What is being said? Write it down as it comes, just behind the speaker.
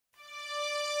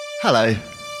Hello.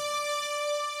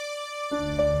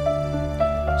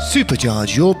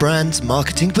 Supercharge your brand's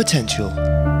marketing potential.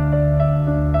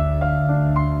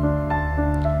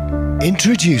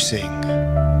 Introducing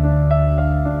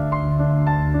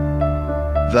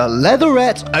the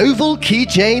Leatherette Oval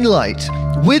Keychain Light,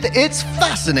 with its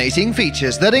fascinating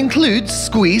features that include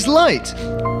squeeze light,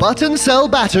 button cell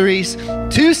batteries,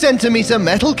 2cm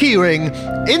metal keyring,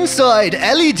 inside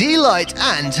LED light,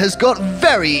 and has got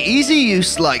very easy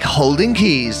use like holding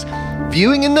keys.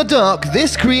 Viewing in the dark,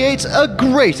 this creates a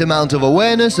great amount of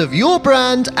awareness of your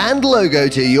brand and logo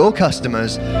to your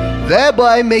customers,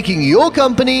 thereby making your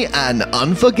company an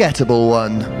unforgettable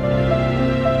one.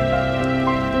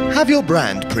 Have your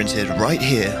brand printed right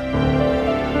here.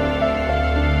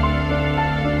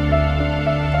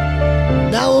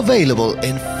 Now available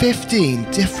in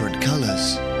 15 different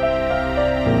colors.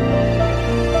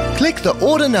 Click the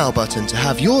Order Now button to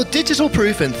have your digital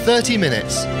proof in 30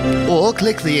 minutes, or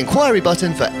click the Inquiry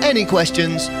button for any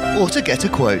questions or to get a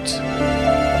quote.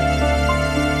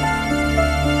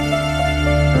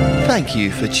 Thank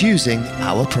you for choosing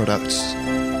our products.